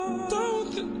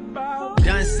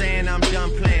Done saying, I'm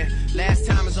done playing. Last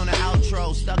time was on the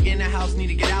outro. Stuck in the house, need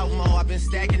to get out more. I've been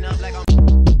stacking up like I'm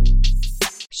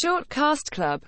Short Cast Club.